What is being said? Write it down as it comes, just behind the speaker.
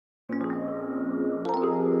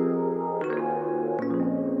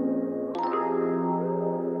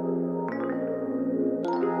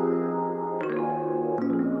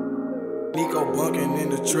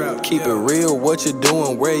Keep it real, what you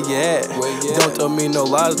doing, where you at? Don't tell me no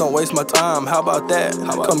lies, don't waste my time, how about that?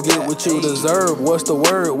 Come get what you deserve, what's the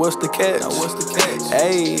word, what's the catch?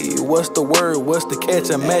 Hey, what's the word, what's the catch?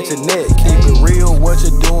 I'm at your neck. Keep it real, what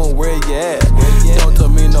you doing, where you at? Don't tell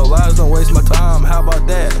me no lies, don't waste my time, how about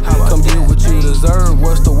that? Come get what you deserve,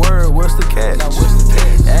 what's the word, what's the catch?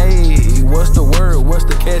 Hey, what's the word, what's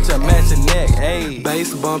the catch? I'm at your neck. Hey,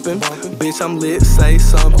 bass bumping, bitch I'm lit, say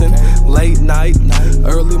something. Late night,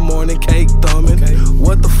 early morning cake thumbing.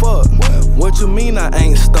 What the fuck? What you mean I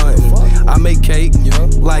ain't stunting? I make cake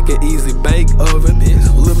like an easy bake oven.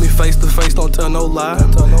 Look me face to face, don't tell no lie.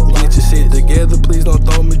 Get your shit together, please don't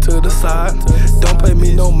throw me to the side. Don't pay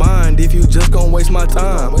me no mind if you just gon' waste my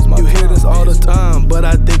time. You hear this all the time, but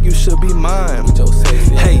I think you should be mine.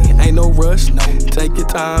 Hey, ain't no rush, take your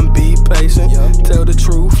time, be patient. Tell the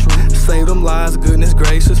truth, say them lies, goodness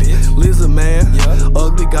gracious. Lizard man,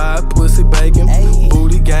 ugly guy, pussy bacon,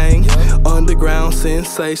 booty gang, underground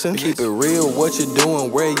sensation. Keep it real, what you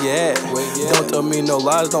doing, where you at? Don't tell me no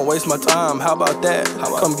lies, don't waste my time, how about that?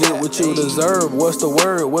 Come get what you deserve, what's the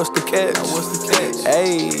word, what's the catch?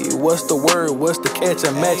 Hey, what's the word, what's the catch?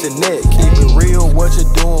 I'm at your neck. Keep it real, what you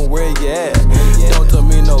doing, where you at? Don't tell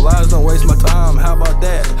me no lies, don't waste my time, how about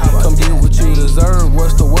that? Come get what you deserve,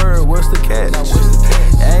 what's the word, what's the catch?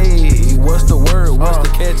 Hey, what's the word, what's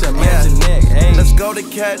the catch? I'm at your neck. Hey. Let's go to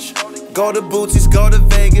catch, go to Bootsies, go to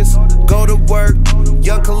Vegas, go to work.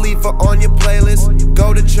 Young Khalifa on your playlist,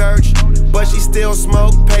 go to church, but she still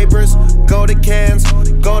smoke papers. Go to Cannes,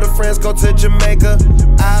 go to France, go to Jamaica.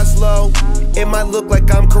 Eyes low, it might look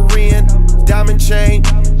like I'm Korean. Diamond chain,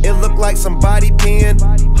 it look like somebody peeing.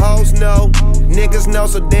 Hoes know, niggas know,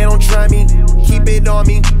 so they don't try me. Keep it on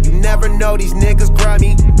me, you never know, these niggas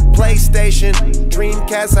grimy. PlayStation,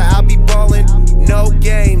 Dreamcast, so I'll be ballin'. No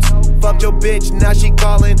games, fuck your bitch, now she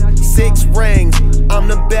callin'. 6 rings, I'm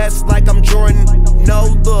the best like I'm Jordan.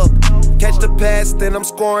 No look, catch the pass, then I'm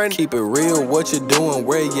scoring. Keep it real, what you doing,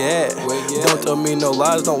 where you at? Don't tell me no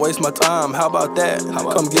lies, don't waste my time, how about that?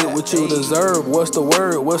 Come get what you deserve, what's the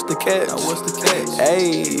word, what's the catch?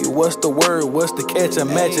 Hey, what's the word, what's the catch?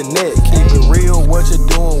 I'm at your neck. Keep it real, what you